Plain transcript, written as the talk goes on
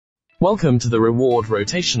Welcome to the Reward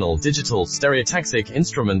Rotational Digital Stereotaxic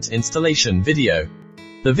Instrument Installation video.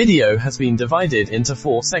 The video has been divided into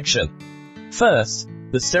 4 sections. First,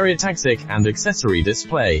 the stereotaxic and accessory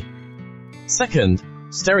display. Second,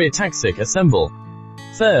 stereotaxic assemble.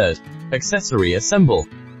 Third, accessory assemble.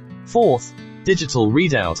 Fourth, digital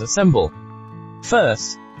readout assemble.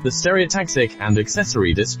 First, the stereotaxic and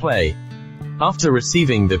accessory display. After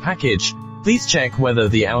receiving the package, please check whether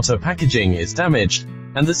the outer packaging is damaged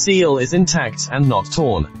and the seal is intact and not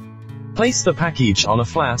torn. Place the package on a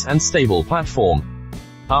flat and stable platform.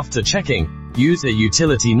 After checking, use a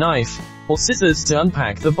utility knife or scissors to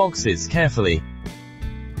unpack the boxes carefully.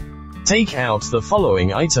 Take out the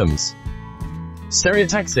following items: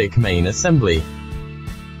 stereotaxic main assembly,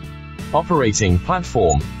 operating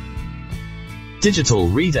platform, digital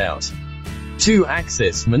readout,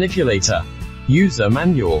 2-axis manipulator, user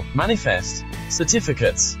manual, manifest,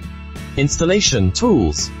 certificates, installation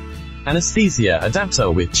tools, anesthesia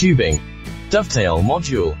adapter with tubing, dovetail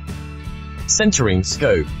module, centering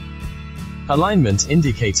scope, alignment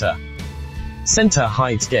indicator, center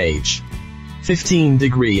height gauge,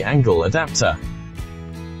 15-degree angle adapter,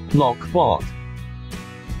 lock block,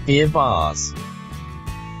 ear bars,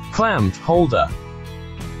 clamp holder,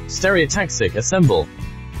 stereotaxic assemble.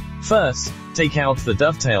 First, take out the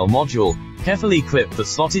dovetail module, carefully clip the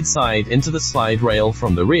slotted side into the slide rail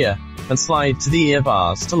from the rear, and slide to the ear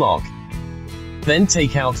bars to lock. Then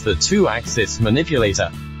take out the 2-axis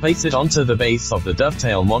manipulator, place it onto the base of the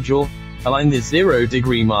dovetail module, align the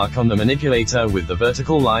 0-degree mark on the manipulator with the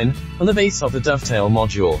vertical line on the base of the dovetail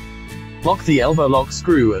module. Lock the elbow lock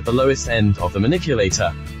screw at the lowest end of the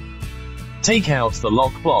manipulator. Take out the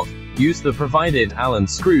lock block, use the provided Allen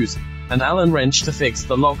screws and Allen wrench to fix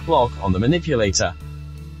the lock block on the manipulator.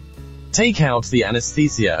 Take out the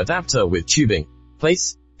anesthesia adapter with tubing.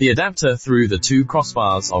 Place the adapter through the 2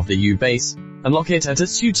 crossbars of the U-base, and lock it at a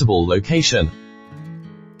suitable location.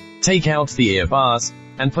 Take out the ear bars,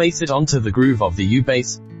 and place it onto the groove of the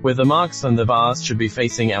U-base, where the marks and the bars should be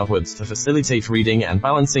facing outwards to facilitate reading and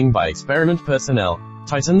balancing by experiment personnel.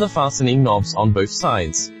 Tighten the fastening knobs on both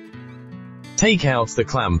sides. Take out the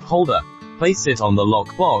clamp holder, place it on the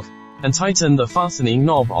lock block, and tighten the fastening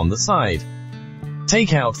knob on the side.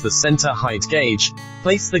 Take out the center height gauge,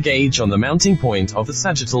 place the gauge on the mounting point of the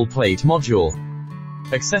sagittal plate module.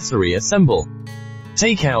 Accessory assemble.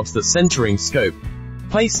 Take out the centering scope.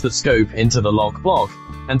 Place the scope into the lock block,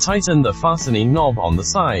 and tighten the fastening knob on the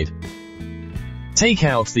side. Take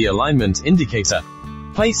out the alignment indicator.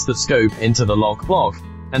 Place the scope into the lock block,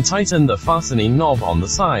 and tighten the fastening knob on the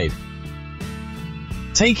side.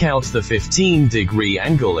 Take out the 15-degree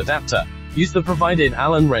angle adapter. Use the provided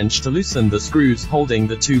Allen wrench to loosen the screws holding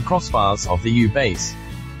the 2 crossbars of the U-base.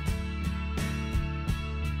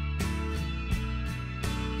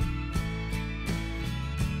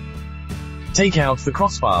 Take out the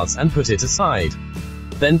crossbars and put it aside.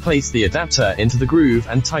 Then place the adapter into the groove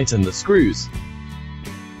and tighten the screws.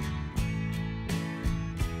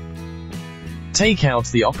 Take out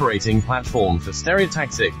the operating platform for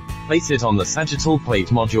stereotaxic. Place it on the sagittal plate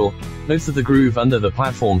module. Note that the groove under the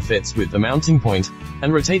platform fits with the mounting point,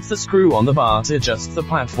 and rotate the screw on the bar to adjust the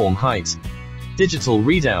platform height. Digital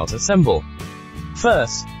readout assemble.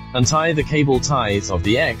 First, untie the cable ties of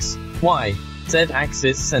the X, Y, Z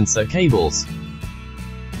axis sensor cables.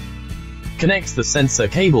 Connect the sensor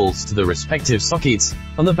cables to the respective sockets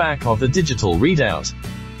on the back of the digital readout.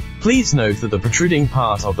 Please note that the protruding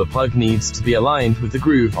part of the plug needs to be aligned with the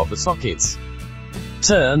groove of the sockets.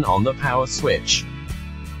 Turn on the power switch.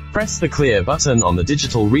 Press the clear button on the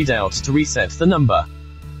digital readout to reset the number.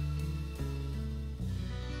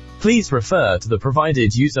 Please refer to the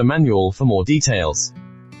provided user manual for more details.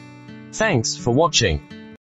 Thanks for watching.